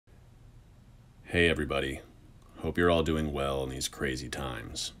Hey everybody, hope you're all doing well in these crazy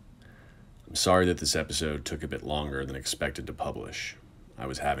times. I'm sorry that this episode took a bit longer than expected to publish. I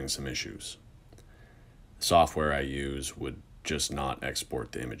was having some issues. The software I use would just not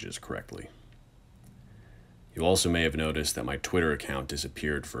export the images correctly. You also may have noticed that my Twitter account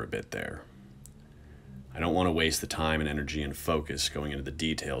disappeared for a bit there. I don't want to waste the time and energy and focus going into the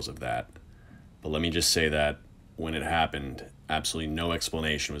details of that, but let me just say that when it happened, absolutely no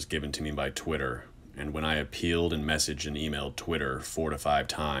explanation was given to me by Twitter, and when I appealed and messaged and emailed Twitter 4 to 5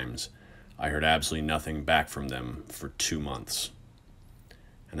 times, I heard absolutely nothing back from them for 2 months.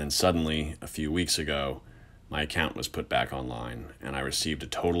 And then suddenly, a few weeks ago, my account was put back online, and I received a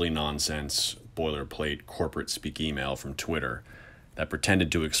totally nonsense, boilerplate corporate speak email from Twitter that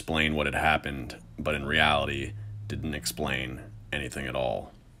pretended to explain what had happened, but in reality didn't explain anything at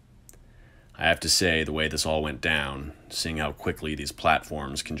all. I have to say, the way this all went down, seeing how quickly these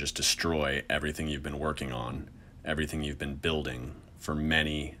platforms can just destroy everything you've been working on, everything you've been building for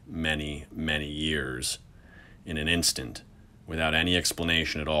many, many, many years, in an instant, without any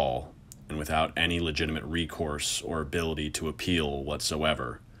explanation at all, and without any legitimate recourse or ability to appeal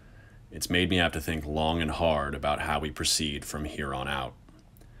whatsoever, it's made me have to think long and hard about how we proceed from here on out.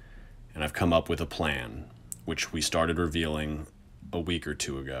 And I've come up with a plan, which we started revealing a week or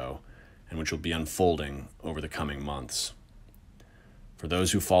two ago, and which will be unfolding over the coming months. For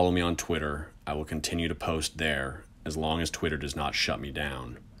those who follow me on Twitter, I will continue to post there as long as Twitter does not shut me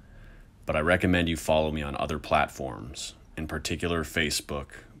down. But I recommend you follow me on other platforms, in particular Facebook,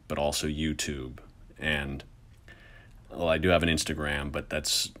 but also YouTube, and, well, I do have an Instagram, but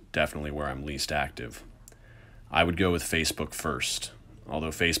that's definitely where I'm least active. I would go with Facebook first, although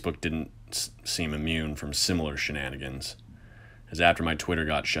Facebook didn't seem immune from similar shenanigans, as after my Twitter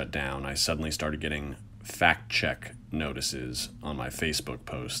got shut down, I suddenly started getting fact-check notices on my Facebook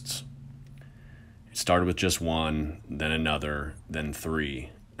posts. It started with just one, then another, then 3,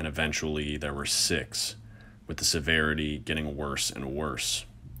 and eventually there were 6, with the severity getting worse and worse.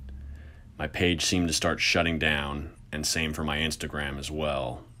 My page seemed to start shutting down, and same for my Instagram as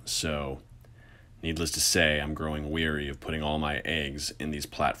well, so needless to say, I'm growing weary of putting all my eggs in these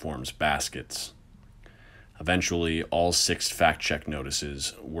platforms' baskets. Eventually, all 6 fact-check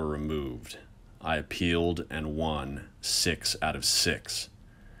notices were removed. I appealed and won 6 out of 6.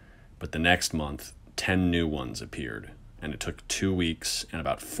 But the next month, 10 new ones appeared, and it took 2 weeks and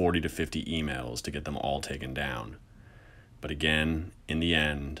about 40 to 50 emails to get them all taken down. But again, in the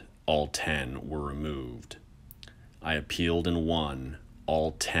end, all 10 were removed. I appealed and won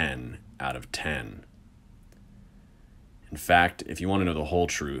all 10 out of 10. In fact, if you want to know the whole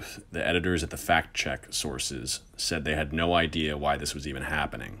truth, the editors at the fact-check sources said they had no idea why this was even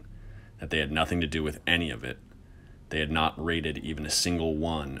happening, that they had nothing to do with any of it. They had not rated even a single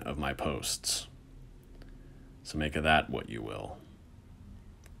one of my posts. So make of that what you will.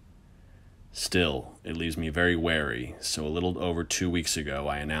 Still, it leaves me very wary, so a little over 2 weeks ago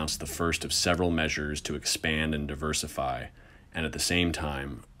I announced the first of several measures to expand and diversify, and at the same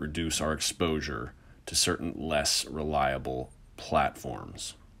time reduce our exposure to certain less reliable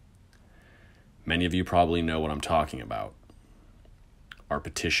platforms. Many of you probably know what I'm talking about. Our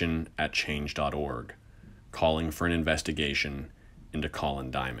petition at change.org, calling for an investigation into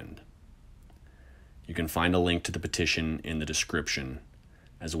Colin Diamond. You can find a link to the petition in the description,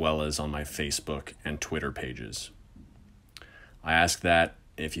 as well as on my Facebook and Twitter pages. I ask that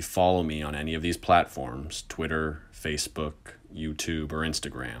if you follow me on any of these platforms, Twitter, Facebook, YouTube, or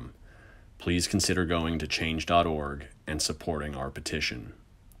Instagram, please consider going to change.org and supporting our petition.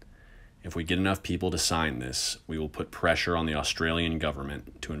 If we get enough people to sign this, we will put pressure on the Australian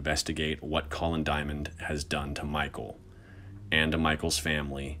government to investigate what Colin Diamond has done to Michael, and to Michael's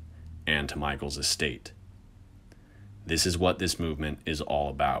family, and to Michael's estate. This is what this movement is all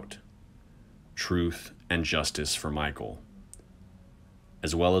about: truth and justice for Michael,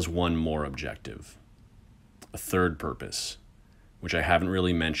 as well as one more objective, a third purpose, which I haven't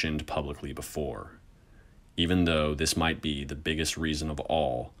really mentioned publicly before, even though this might be the biggest reason of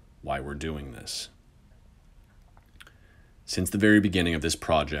all why we're doing this. Since the very beginning of this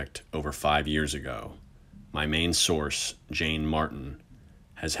project over 5 years ago, my main source, Jane Martin,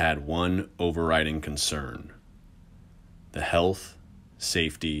 has had one overriding concern: the health,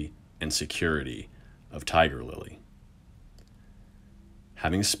 safety, and security of Tiger Lily.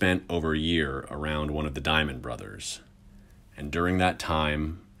 Having spent over a year around one of the Diamond brothers, and during that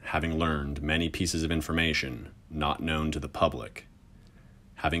time, having learned many pieces of information not known to the public,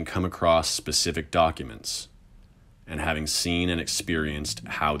 having come across specific documents, and having seen and experienced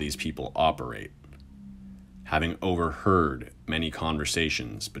how these people operate, having overheard many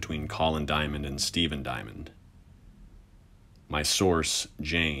conversations between Colin Diamond and Stephen Diamond. My source,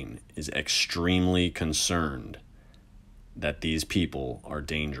 Jane, is extremely concerned that these people are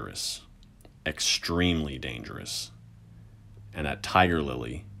dangerous, extremely dangerous, and that Tiger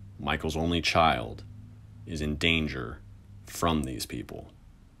Lily, Michael's only child, is in danger from these people.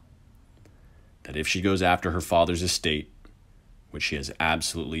 That if she goes after her father's estate, which she has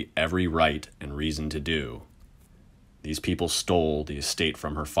absolutely every right and reason to do, these people stole the estate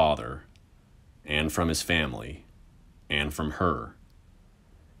from her father and from his family and from her,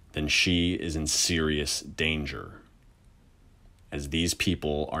 then she is in serious danger, as these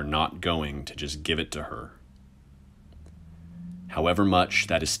people are not going to just give it to her. However much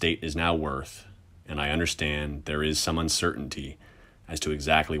that estate is now worth, and I understand there is some uncertainty as to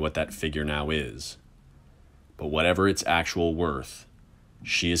exactly what that figure now is, but whatever its actual worth,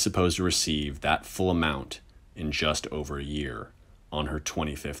 she is supposed to receive that full amount in just over a year on her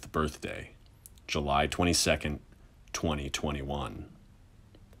 25th birthday, July 22nd, 2021.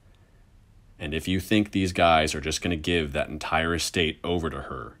 And if you think these guys are just going to give that entire estate over to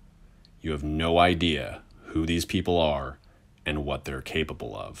her, you have no idea who these people are and what they're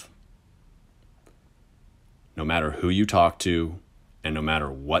capable of. No matter who you talk to, and no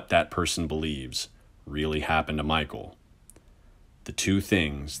matter what that person believes really happened to Michael, the two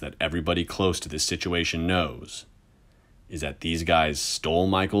things that everybody close to this situation knows is that these guys stole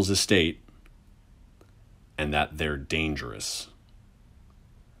Michael's estate and that they're dangerous.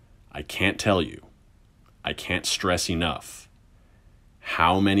 I can't tell you, I can't stress enough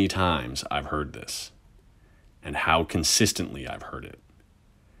how many times I've heard this and how consistently I've heard it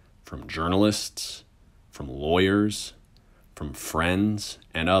from journalists, from lawyers, from friends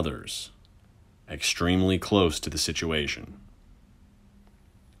and others extremely close to the situation.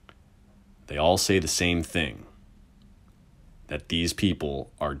 They all say the same thing, that these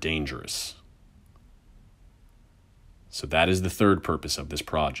people are dangerous. So that is the third purpose of this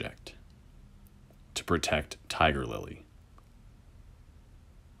project, to protect Tiger Lily.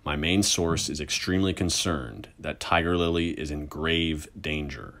 My main source is extremely concerned that Tiger Lily is in grave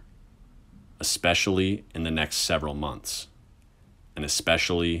danger, especially in the next several months, and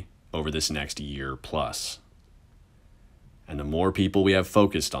especially over this next year plus. And the more people we have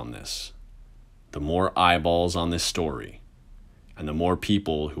focused on this, the more eyeballs on this story, and the more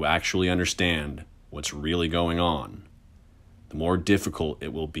people who actually understand what's really going on, the more difficult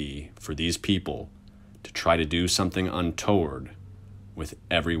it will be for these people to try to do something untoward with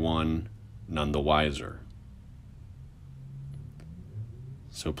everyone none the wiser.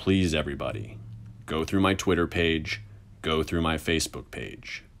 So please, everybody, go through my Twitter page, go through my Facebook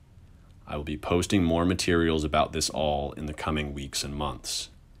page. I will be posting more materials about this all in the coming weeks and months,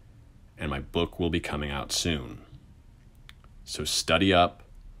 and my book will be coming out soon. So study up,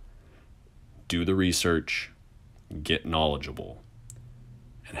 do the research, get knowledgeable,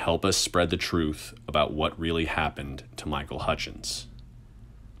 and help us spread the truth about what really happened to Michael Hutchins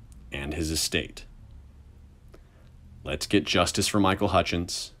and his estate. Let's get justice for Michael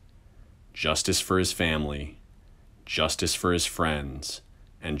Hutchins, justice for his family, justice for his friends,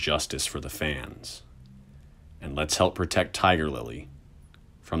 and justice for the fans. And let's help protect Tiger Lily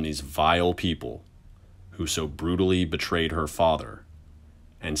from these vile people who so brutally betrayed her father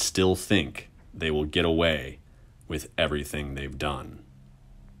and still think they will get away with everything they've done.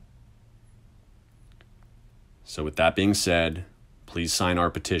 So with that being said, please sign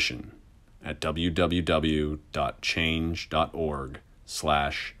our petition at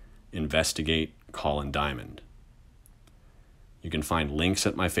www.change.org/investigate Colin Diamond. You can find links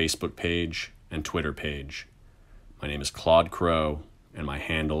at my Facebook page and Twitter page. My name is Claude Crow, and my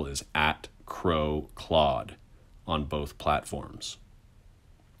handle is @CrowClaude on both platforms,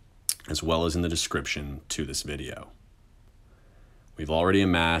 as well as in the description to this video. We've already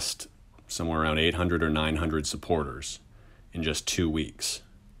amassed somewhere around 800 or 900 supporters in just 2 weeks,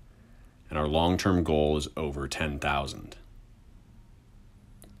 and our long-term goal is over 10,000.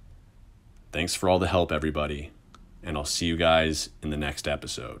 Thanks for all the help, everybody, and I'll see you guys in the next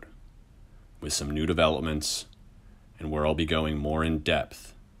episode with some new developments and where I'll be going more in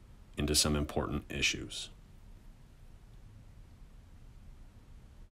depth into some important issues.